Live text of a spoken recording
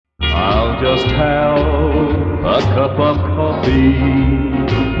just have a cup of coffee,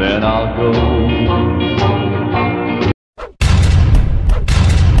 then I'll go.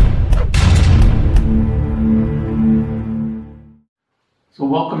 So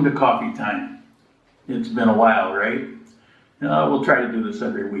welcome to coffee time. It's been a while, right? We'll try to do this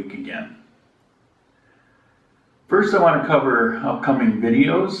every week again. First, I want to cover upcoming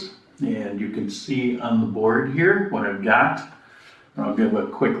videos, and you can see on the board here what I've got. I'll give a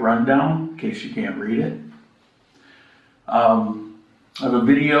quick rundown in case you can't read it. I have a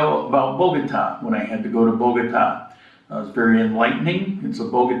video about Bogota, when I had to go to Bogota. It was very enlightening. It's a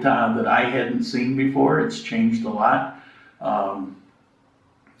Bogota that I hadn't seen before. It's changed a lot.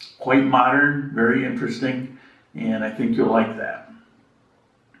 Quite modern, very interesting, and I think you'll like that.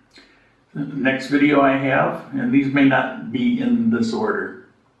 The next video I have, and these may not be in this order,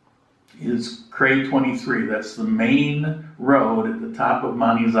 is Cray 23. That's the main road at the top of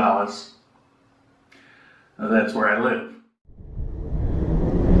Manizales. That's where I live.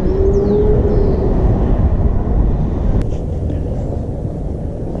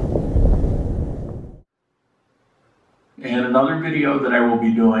 And another video that I will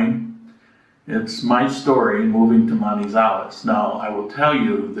be doing, it's my story moving to Manizales. Now, I will tell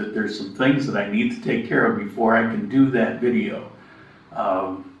you that there's some things that I need to take care of before I can do that video.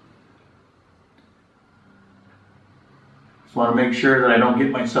 Just want to make sure that I don't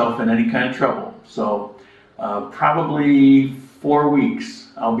get myself in any kind of trouble. So probably 4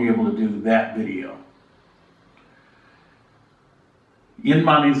 weeks I'll be able to do that video. In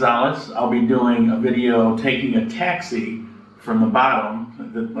Manizales, I'll be doing a video taking a taxi from the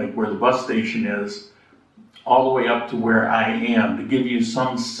bottom, like where the bus station is, all the way up to where I am, to give you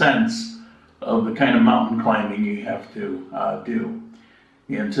some sense of the kind of mountain climbing you have to do.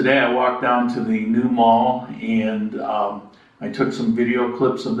 And today I walked down to the new mall, and I took some video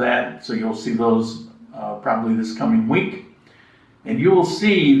clips of that, so you'll see those probably this coming week. And you will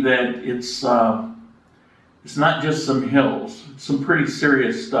see that it's not just some hills, it's some pretty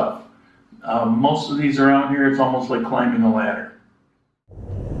serious stuff. Most of these around here, it's almost like climbing a ladder.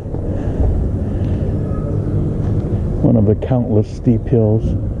 One of the countless steep hills.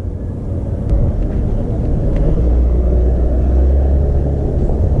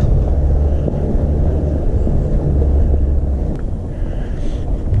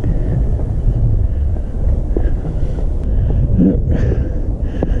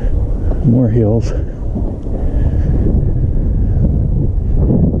 More hills.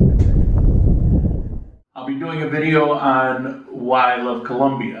 I'll be doing a video on why I love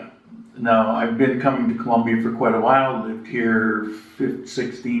Colombia. Now, I've been coming to Colombia for quite a while, lived here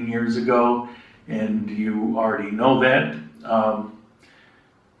 16 years ago, and you already know that.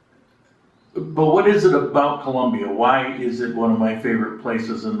 But what is it about Colombia? Why is it one of my favorite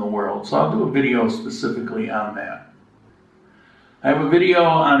places in the world? So I'll do a video specifically on that. I have a video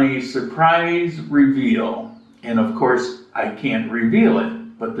on a surprise reveal, and of course I can't reveal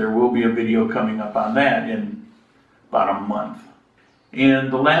it, but there will be a video coming up on that in about a month.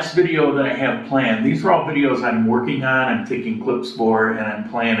 And the last video that I have planned, these are all videos I'm working on, I'm taking clips for, and I'm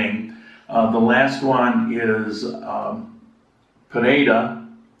planning. The last one is Pereira,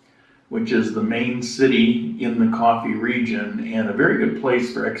 which is the main city in the coffee region, and a very good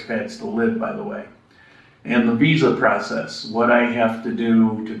place for expats to live, by the way. And the visa process, what I have to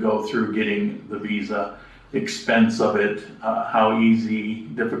do to go through getting the visa, expense of it, how easy,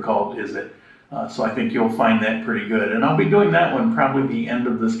 difficult is it. So I think you'll find that pretty good. And I'll be doing that one probably the end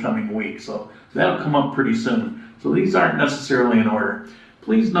of this coming week, so that'll come up pretty soon. So these aren't necessarily in order.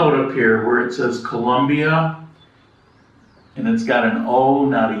 Please note up here where it says Colombia, and it's got an O,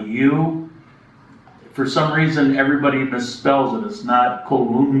 not a U. For some reason, everybody misspells it. It's not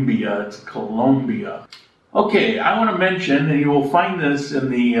Columbia, it's Colombia. Okay, I want to mention, and you will find this in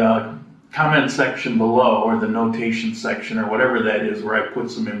the comment section below, or the notation section, or whatever that is, where I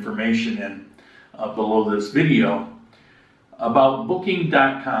put some information in below this video, about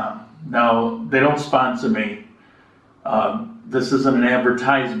Booking.com. Now, they don't sponsor me. This isn't an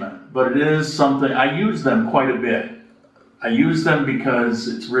advertisement, but it is something, I use them quite a bit. I use them because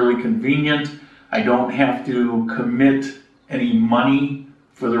it's really convenient. I don't have to commit any money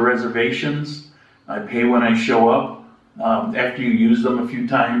for the reservations. I pay when I show up. After you use them a few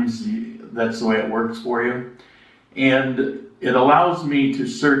times, that's the way it works for you. And it allows me to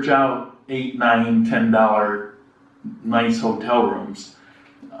search out $8, $9, $10 nice hotel rooms.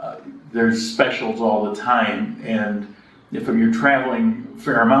 There's specials all the time, and if you're traveling a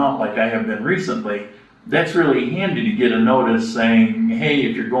fair amount like I have been recently, that's really handy to get a notice saying, hey,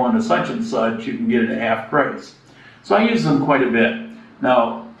 if you're going to such and such, you can get it at half price. So I use them quite a bit.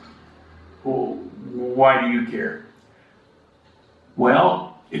 Now, Well, why do you care?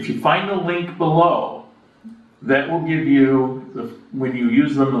 Well, if you find the link below, that will give you, when you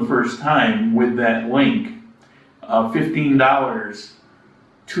use them the first time with that link, $15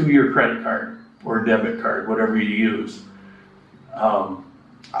 to your credit card or debit card, whatever you use.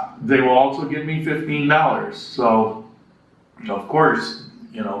 They will also give me $15. So, of course,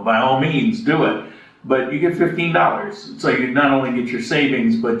 by all means, do it. But you get $15. So you not only get your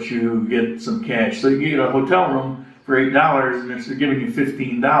savings, but you get some cash. So you get a hotel room for $8, and if they're giving you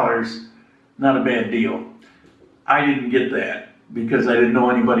 $15, not a bad deal. I didn't get that because I didn't know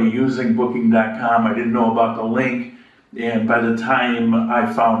anybody using Booking.com. I didn't know about the link, and by the time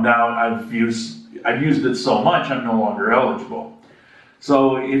I found out, I've used it so much, I'm no longer eligible.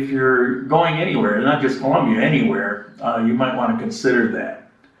 So if you're going anywhere, not just Colombia, anywhere, you might want to consider that.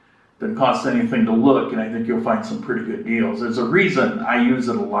 Doesn't cost anything to look, and I think you'll find some pretty good deals. There's a reason I use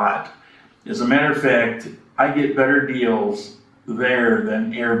it a lot. As a matter of fact, I get better deals there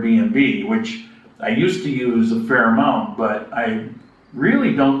than Airbnb, which I used to use a fair amount, but I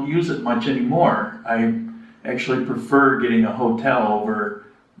really don't use it much anymore. I actually prefer getting a hotel over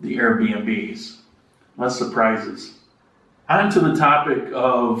the Airbnbs. Less surprises. On to the topic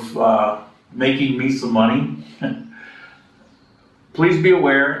of making me some money. Please be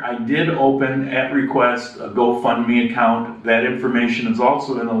aware, I did open, at request, a GoFundMe account. That information is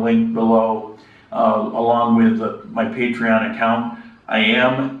also in the link below, along with my Patreon account. I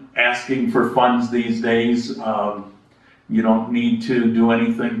am asking for funds these days. You don't need to do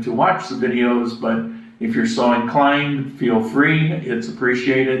anything to watch the videos, but if you're so inclined, feel free. It's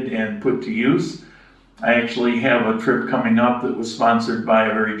appreciated and put to use. I actually have a trip coming up that was sponsored by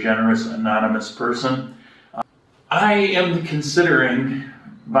a very generous anonymous person. I am considering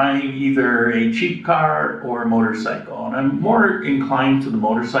buying either a cheap car or a motorcycle, and I'm more inclined to the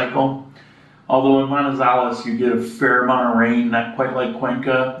motorcycle. Although in Manizales you get a fair amount of rain, not quite like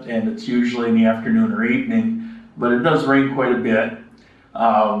Cuenca, and it's usually in the afternoon or evening, but it does rain quite a bit.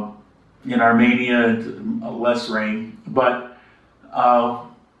 In Armenia, less rain, but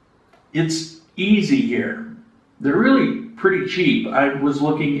it's easy here. They're really pretty cheap. I was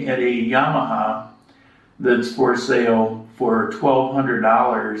looking at a Yamaha that's for sale for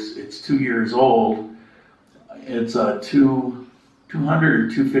 $1,200. It's 2 years old. It's a 200 or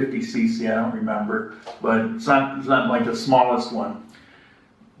 250 cc, I don't remember, but it's not like the smallest one.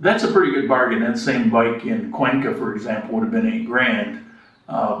 That's a pretty good bargain. That same bike in Cuenca, for example, would have been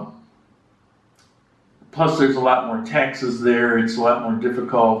 $8,000. Plus, there's a lot more taxes there. It's a lot more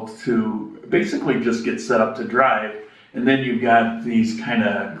difficult to basically just get set up to drive. And then you've got these kind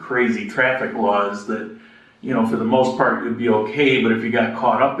of crazy traffic laws that, for the most part, you'd be okay, but if you got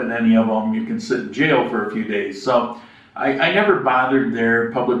caught up in any of them, you can sit in jail for a few days. So I never bothered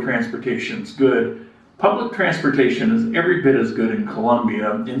there. Public transportation's good. Public transportation is every bit as good in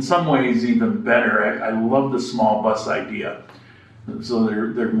Colombia, in some ways even better. I love the small bus idea. So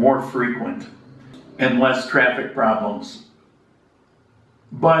they're more frequent and less traffic problems.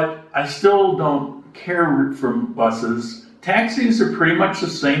 But I still don't care for buses. Taxis are pretty much the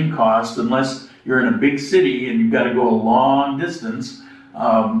same cost unless you're in a big city and you've got to go a long distance.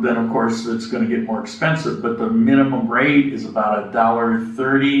 Then of course it's going to get more expensive, but the minimum rate is about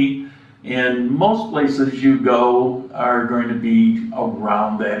 $1.30, and most places you go are going to be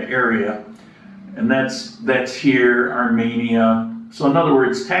around that area, and that's here, Armenia. So in other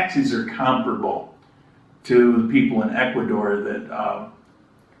words, taxis are comparable to the people in Ecuador that,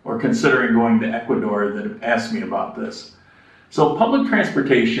 or considering going to Ecuador, that have asked me about this. So public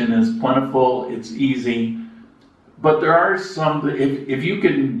transportation is plentiful, it's easy. But there are some, if you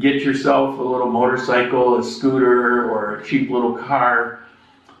can get yourself a little motorcycle, a scooter, or a cheap little car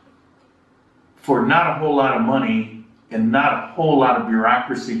for not a whole lot of money and not a whole lot of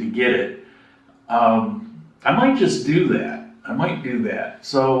bureaucracy to get it, I might just do that. I might do that.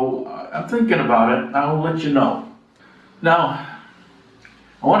 So I'm thinking about it. I'll let you know. Now,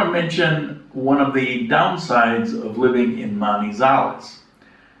 I want to mention one of the downsides of living in Manizales.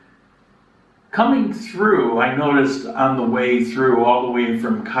 Coming through, I noticed on the way through, all the way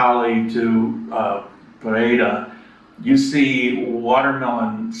from Cali to Pereira, you see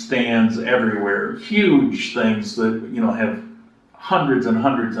watermelon stands everywhere. Huge things that, have hundreds and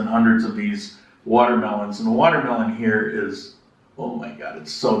hundreds and hundreds of these watermelons. And the watermelon here is, oh my God,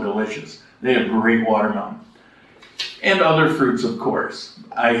 it's so delicious. They have great watermelon. And other fruits, of course.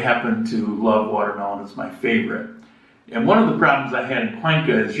 I happen to love watermelon. It's my favorite. And one of the problems I had in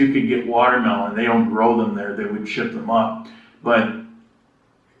Cuenca is you could get watermelon. They don't grow them there. They would ship them up. But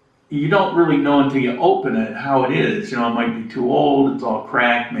you don't really know until you open it how it is. You know, it might be too old, it's all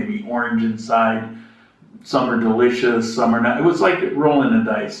cracked, maybe orange inside. Some are delicious, some are not. It was like rolling the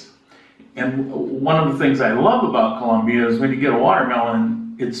dice. And one of the things I love about Colombia is when you get a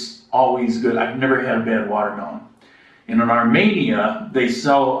watermelon, it's always good. I've never had a bad watermelon. And in Armenia, they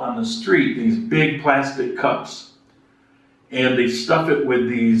sell on the street these big plastic cups. And they stuff it with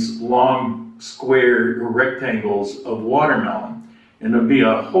these long square rectangles of watermelon. And there'll be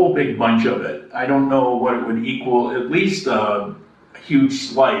a whole big bunch of it. I don't know what it would equal, at least a huge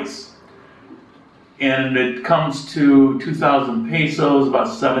slice. And it comes to 2,000 pesos, about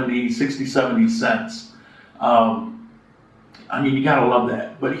 60, 70 cents. I mean, you gotta love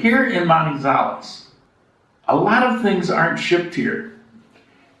that. But here in Manizales, a lot of things aren't shipped here.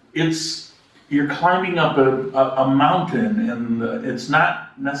 You're climbing up a mountain, and it's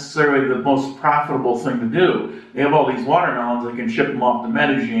not necessarily the most profitable thing to do. They have all these watermelons, they can ship them off to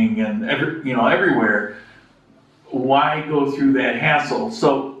Medellin and everywhere. Why go through that hassle?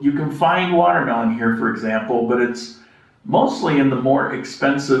 So you can find watermelon here, for example, but it's mostly in the more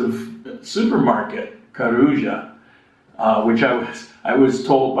expensive supermarket, Caruja, which I was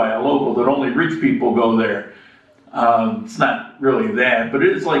told by a local that only rich people go there. It's not really that, but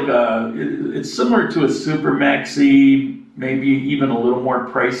it's like it's similar to a Super Maxi, maybe even a little more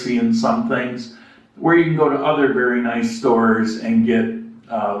pricey in some things, where you can go to other very nice stores and get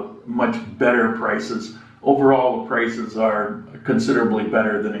much better prices. Overall, the prices are considerably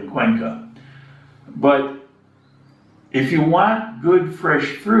better than in Cuenca. But if you want good fresh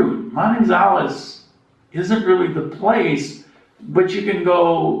fruit, Manizales isn't really the place, but you can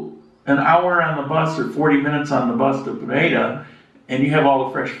go an hour on the bus or 40 minutes on the bus to Pereira, and you have all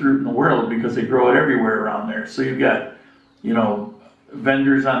the fresh fruit in the world because they grow it everywhere around there. So you've got,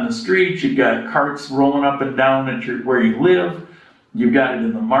 vendors on the streets, you've got carts rolling up and down at where you live, you've got it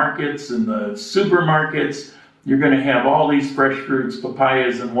in the markets, in the supermarkets. You're going to have all these fresh fruits,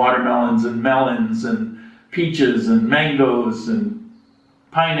 papayas and watermelons and melons and peaches and mangoes and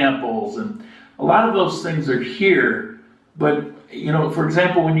pineapples, and a lot of those things are here. But for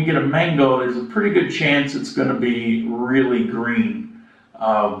example, when you get a mango, there's a pretty good chance it's going to be really green.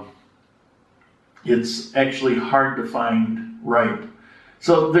 It's actually hard to find ripe.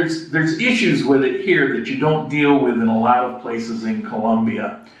 So there's issues with it here that you don't deal with in a lot of places in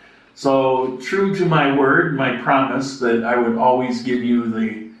Colombia. So true to my word, my promise that I would always give you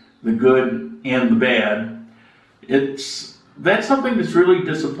the good and the bad, that's something that's really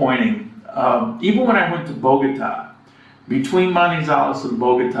disappointing. Even when I went to Bogota, between Manizales and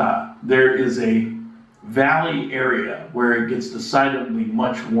Bogota, there is a valley area where it gets decidedly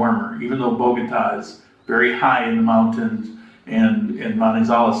much warmer, even though Bogota is very high in the mountains and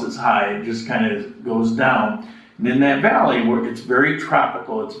Manizales is high. It just kind of goes down. And in that valley, where it's very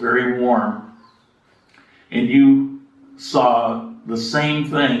tropical, it's very warm, and you saw the same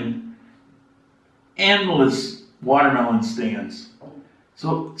thing, endless watermelon stands.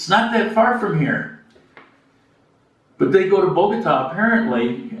 So it's not that far from here. But they go to Bogota,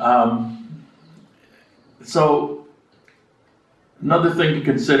 apparently. So another thing to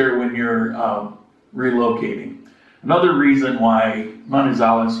consider when you're relocating. Another reason why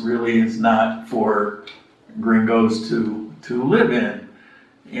Manizales really is not for gringos to live in.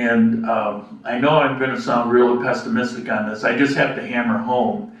 And I know I'm going to sound really pessimistic on this. I just have to hammer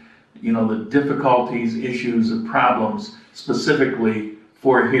home, the difficulties, issues, and problems specifically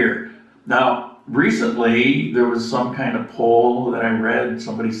for here. Now, recently, there was some kind of poll that I read,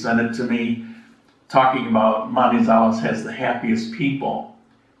 somebody sent it to me, talking about Manizales has the happiest people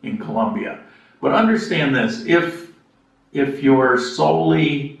in Colombia. But understand this, if you're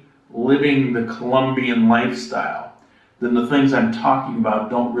solely living the Colombian lifestyle, then the things I'm talking about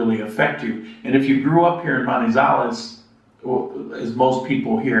don't really affect you. And if you grew up here in Manizales, as most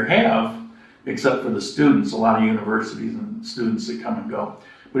people here have, except for the students, a lot of universities and students that come and go.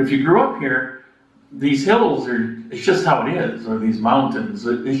 But if you grew up here, these hills it's just how it is, or these mountains,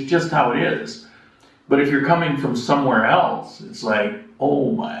 it's just how it is. But if you're coming from somewhere else, it's like,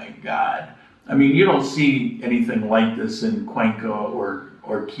 oh my God. I mean, you don't see anything like this in Cuenca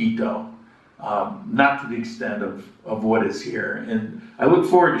or Quito, not to the extent of what is here. And I look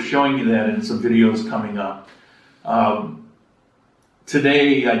forward to showing you that in some videos coming up.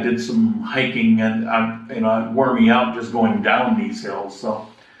 Today I did some hiking, and it wore me out just going down these hills. So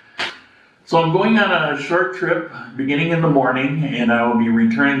I'm going on a short trip beginning in the morning, and I will be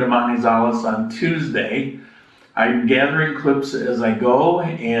returning to Manizales on Tuesday. I'm gathering clips as I go,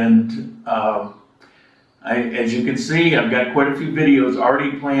 and as you can see, I've got quite a few videos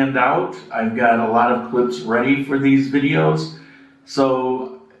already planned out. I've got a lot of clips ready for these videos.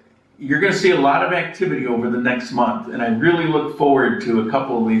 So you're going to see a lot of activity over the next month, and I really look forward to a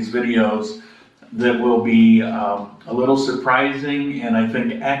couple of these videos that will be a little surprising and I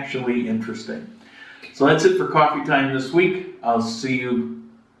think actually interesting. So that's it for coffee time this week. I'll see you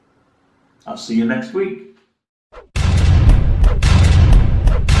next week.